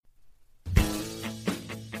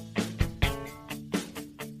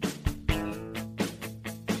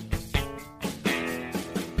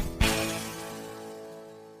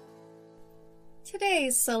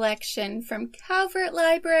today's selection from Calvert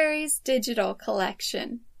Library's digital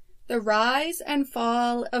collection, The Rise and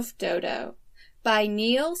Fall of Dodo, by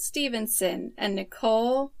Neal Stephenson and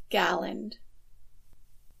Nicole Galland.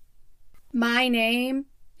 My name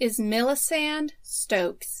is Millicent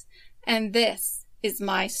Stokes, and this is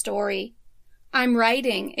my story. I'm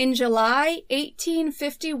writing in July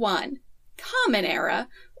 1851, Common Era,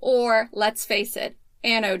 or, let's face it,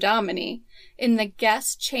 Anno Domini, in the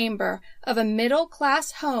guest chamber of a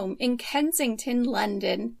middle-class home in Kensington,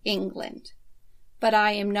 London, England. But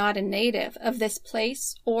I am not a native of this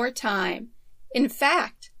place or time. In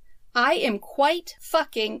fact, I am quite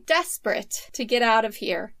fucking desperate to get out of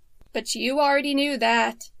here. But you already knew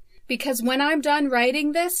that, because when I'm done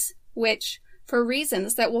writing this, which, for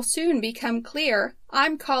reasons that will soon become clear,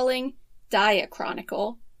 I'm calling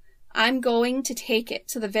Diachronicle, I'm going to take it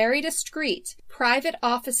to the very discreet private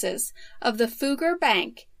offices of the Fugger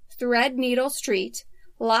Bank, Threadneedle Street,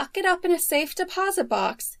 lock it up in a safe deposit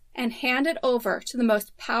box, and hand it over to the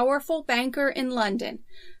most powerful banker in London,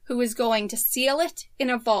 who is going to seal it in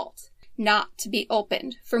a vault, not to be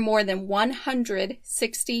opened for more than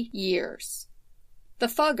 160 years. The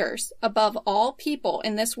Fuggers, above all people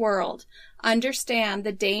in this world, understand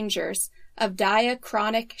the dangers of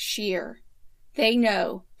diachronic shear. They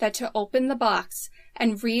know that to open the box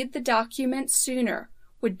and read the document sooner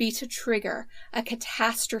would be to trigger a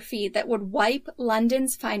catastrophe that would wipe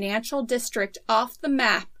London's financial district off the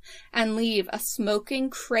map and leave a smoking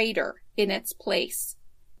crater in its place.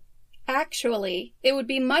 Actually, it would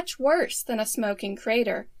be much worse than a smoking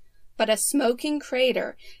crater, but a smoking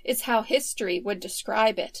crater is how history would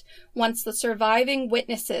describe it once the surviving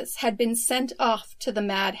witnesses had been sent off to the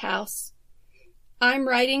madhouse. I'm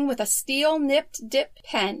writing with a steel-nipped dip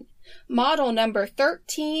pen, model number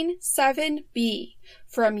 137B,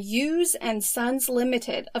 from Hughes & Sons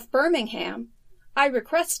Limited of Birmingham. I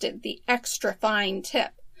requested the extra fine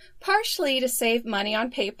tip, partially to save money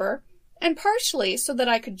on paper, and partially so that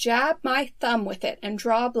I could jab my thumb with it and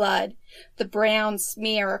draw blood. The brown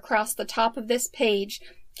smear across the top of this page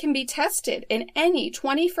can be tested in any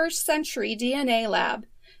 21st century DNA lab.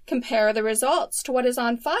 Compare the results to what is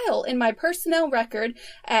on file in my personnel record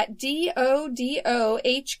at DODOHQ,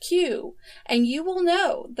 and you will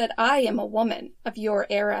know that I am a woman of your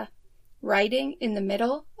era, writing in the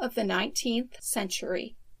middle of the 19th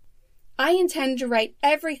century. I intend to write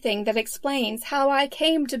everything that explains how I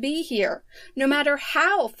came to be here, no matter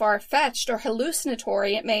how far-fetched or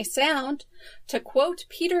hallucinatory it may sound. To quote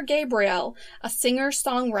Peter Gabriel, a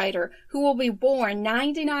singer-songwriter who will be born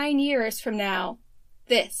 99 years from now,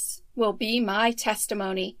 this will be my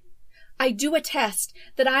testimony. I do attest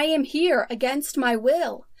that I am here against my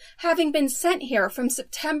will, having been sent here from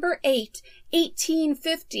September 8,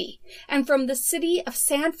 1850, and from the city of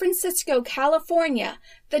San Francisco, California,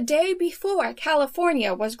 the day before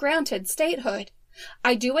California was granted statehood.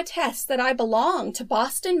 I do attest that I belong to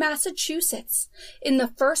Boston, Massachusetts, in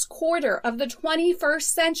the first quarter of the 21st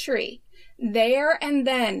century. There and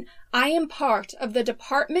then, I am part of the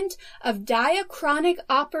Department of Diachronic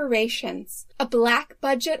Operations, a black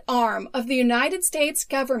budget arm of the United States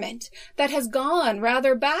government that has gone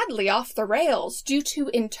rather badly off the rails due to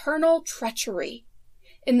internal treachery.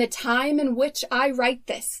 In the time in which I write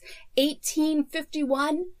this,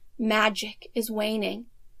 1851, magic is waning.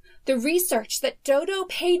 The research that Dodo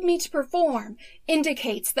paid me to perform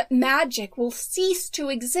indicates that magic will cease to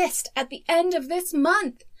exist at the end of this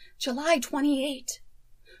month, July 28.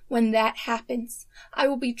 When that happens, I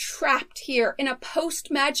will be trapped here in a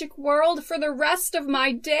post-magic world for the rest of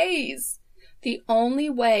my days. The only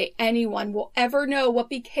way anyone will ever know what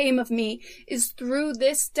became of me is through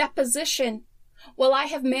this deposition. While I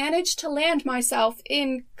have managed to land myself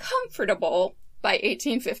in comfortable, by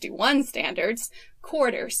 1851 standards,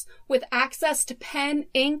 quarters, with access to pen,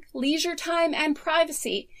 ink, leisure time, and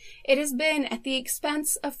privacy, it has been at the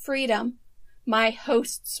expense of freedom. My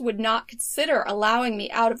hosts would not consider allowing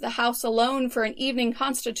me out of the house alone for an evening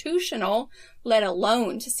constitutional, let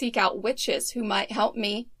alone to seek out witches who might help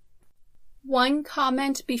me. One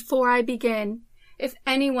comment before I begin. If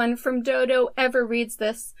anyone from Dodo ever reads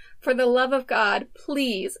this, for the love of God,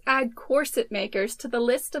 please add corset makers to the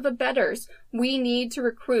list of abettors we need to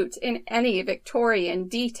recruit in any Victorian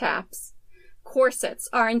DTAPs. Corsets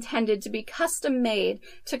are intended to be custom-made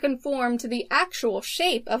to conform to the actual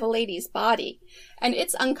shape of a lady's body, and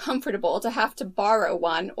it's uncomfortable to have to borrow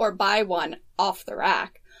one or buy one off the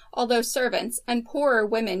rack, although servants and poorer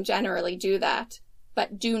women generally do that.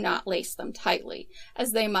 But do not lace them tightly,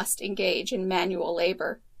 as they must engage in manual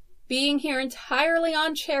labor. Being here entirely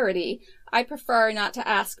on charity, I prefer not to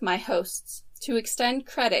ask my hosts to extend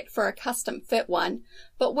credit for a custom fit one,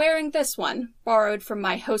 but wearing this one, borrowed from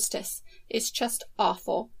my hostess, is just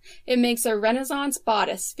awful. It makes a Renaissance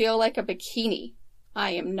bodice feel like a bikini.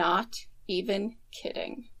 I am not even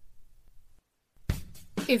kidding.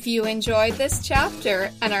 If you enjoyed this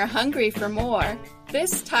chapter and are hungry for more,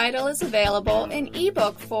 this title is available in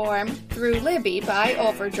ebook form through Libby by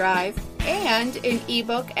Overdrive and in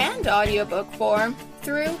ebook and audiobook form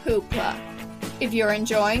through Hoopla. If you're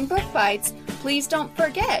enjoying Book Bites, please don't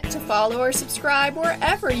forget to follow or subscribe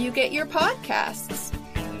wherever you get your podcasts.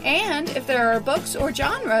 And if there are books or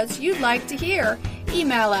genres you'd like to hear,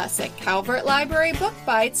 email us at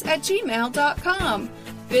calvertlibrarybookbites@gmail.com.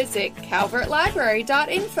 Visit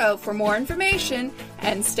calvertlibrary.info for more information,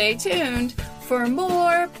 and stay tuned for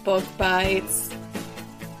more Book Bites.